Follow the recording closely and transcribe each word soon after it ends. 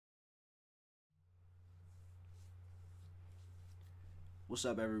What's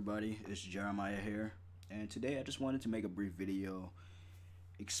up, everybody? It's Jeremiah here, and today I just wanted to make a brief video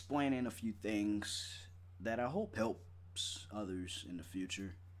explaining a few things that I hope helps others in the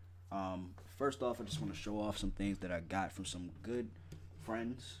future. First off, I just want to show off some things that I got from some good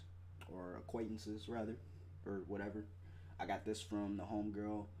friends or acquaintances, rather, or whatever. I got this from the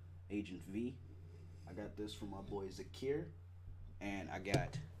homegirl Agent V. I got this from my boy Zakir, and I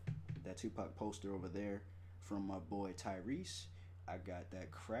got that Tupac poster over there from my boy Tyrese. I got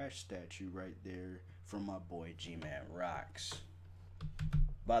that Crash statue right there from my boy G-Man Rocks.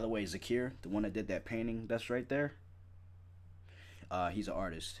 By the way, Zakir, the one that did that painting that's right there, he's an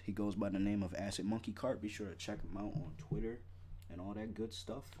artist. He goes by the name of Acid Monkey Cart. Be sure to check him out on Twitter and all that good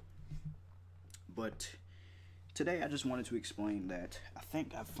stuff. But today I just wanted to explain that I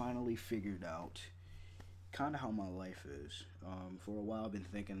think I finally figured out kind of how my life is. For a while I've been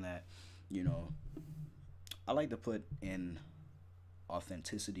thinking that, I like to put in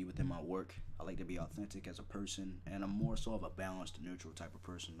authenticity within my work. I like to be authentic as a person, and I'm more so of a balanced, neutral type of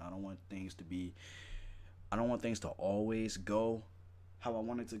person. I don't want things to always go how I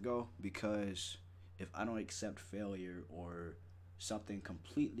want it to go, because if I don't accept failure or something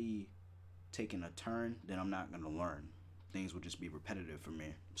completely taking a turn, then I'm not going to learn. Things will just be repetitive for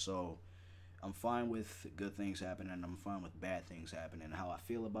me. So I'm fine with good things happening, and I'm fine with bad things happening. How I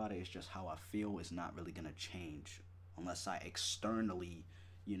feel about it is just how I feel. It's not really going to change unless I externally,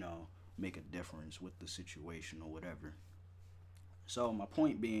 make a difference with the situation or whatever. So my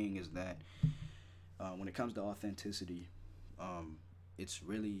point being is that when it comes to authenticity, it's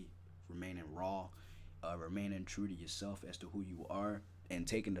really remaining raw, remaining true to yourself as to who you are, and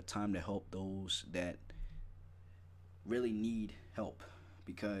taking the time to help those that really need help,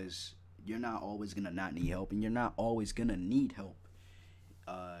 because you're not always going to not need help, and you're not always going to need help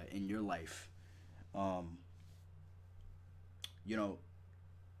in your life.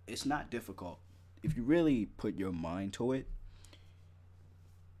 It's not difficult. If you really put your mind to it,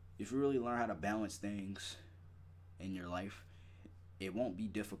 if you really learn how to balance things in your life, it won't be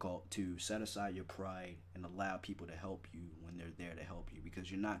difficult to set aside your pride and allow people to help you when they're there to help you, because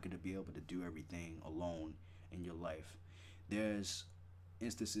you're not going to be able to do everything alone in your life. There's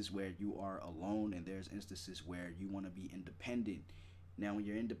instances where you are alone, and there's instances where you want to be independent. Now, when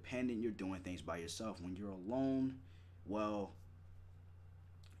you're independent, you're doing things by yourself. When you're alone, well,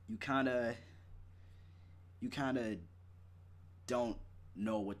 you kind of don't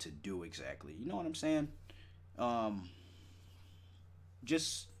know what to do exactly. You know what I'm saying?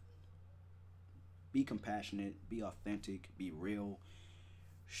 Just be compassionate, be authentic, be real,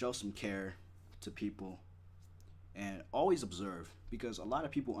 show some care to people, and always observe, because a lot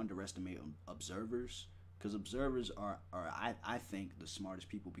of people underestimate observers, because observers are I think the smartest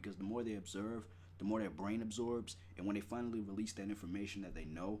people, because the more they observe, the more their brain absorbs, and when they finally release that information that they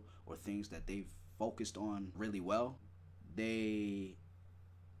know or things that they've focused on really well, they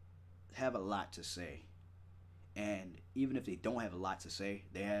have a lot to say. And even if they don't have a lot to say,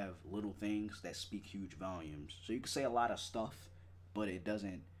 they have little things that speak huge volumes. So you can say a lot of stuff, but it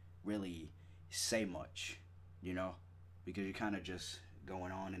doesn't really say much, because you're kind of just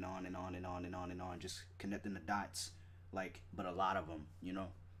going on and on and on and on and on and on, just connecting the dots, but a lot of them,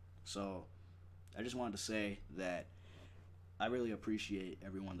 So I just wanted to say that I really appreciate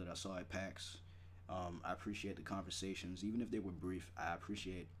everyone that I saw at PAX. I appreciate the conversations, even if they were brief. I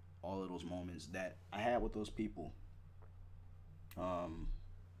appreciate all of those moments that I had with those people. I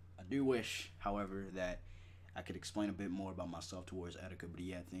do wish, however, that I could explain a bit more about myself towards Attica, but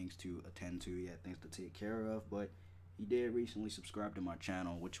he had things to attend to, he had things to take care of. But he did recently subscribe to my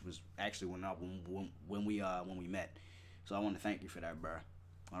channel, which was actually when we met. So I want to thank you for that, bro.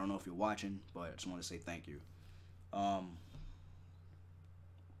 I don't know if you're watching, but I just want to say thank you.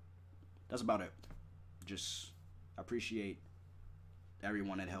 That's about it. Just appreciate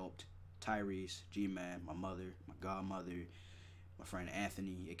everyone that helped. Tyrese, G-Man, my mother, my godmother, my friend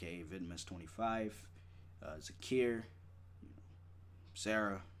Anthony, aka Vidmus25, Zakir,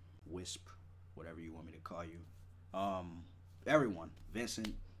 Sarah, Wisp, whatever you want me to call you. Everyone,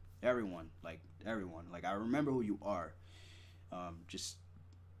 Vincent, everyone. I remember who you are. Just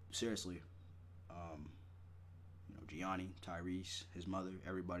seriously, Gianni, Tyrese, his mother,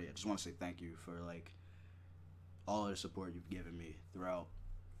 everybody. I just want to say thank you for all of the support you've given me throughout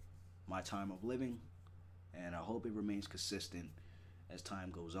my time of living, and I hope it remains consistent as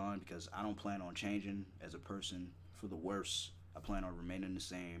time goes on, because I don't plan on changing as a person for the worse. I plan on remaining the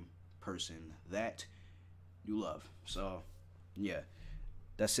same person that you love. So yeah,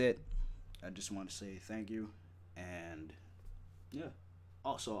 that's it. I just want to say thank you, and yeah.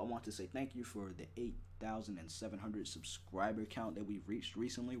 Also, I want to say thank you for the 8,700 subscriber count that we've reached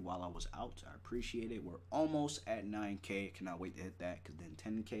recently while I was out. I appreciate it. We're almost at 9K. Cannot wait to hit that, because then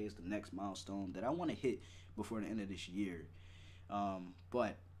 10K is the next milestone that I want to hit before the end of this year.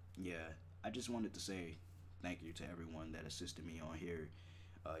 But yeah, I just wanted to say thank you to everyone that assisted me on here,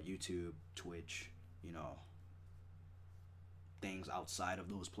 YouTube, Twitch, you know, things outside of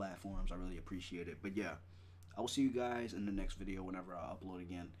those platforms. I really appreciate it. But yeah, I will see you guys in the next video whenever I upload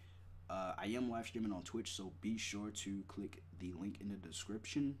again. I am live streaming on Twitch, so be sure to click the link in the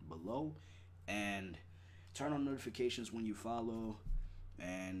description below and turn on notifications when you follow.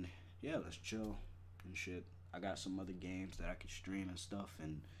 And yeah, let's chill and shit. I got some other games that I could stream and stuff,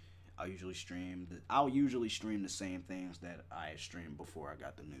 and I'll usually stream the same things that I streamed before I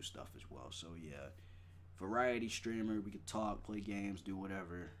got the new stuff as well. So yeah, variety streamer. We could talk, play games, do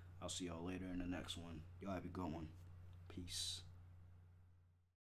whatever. I'll see y'all later in the next one. Y'all have a good one. Peace.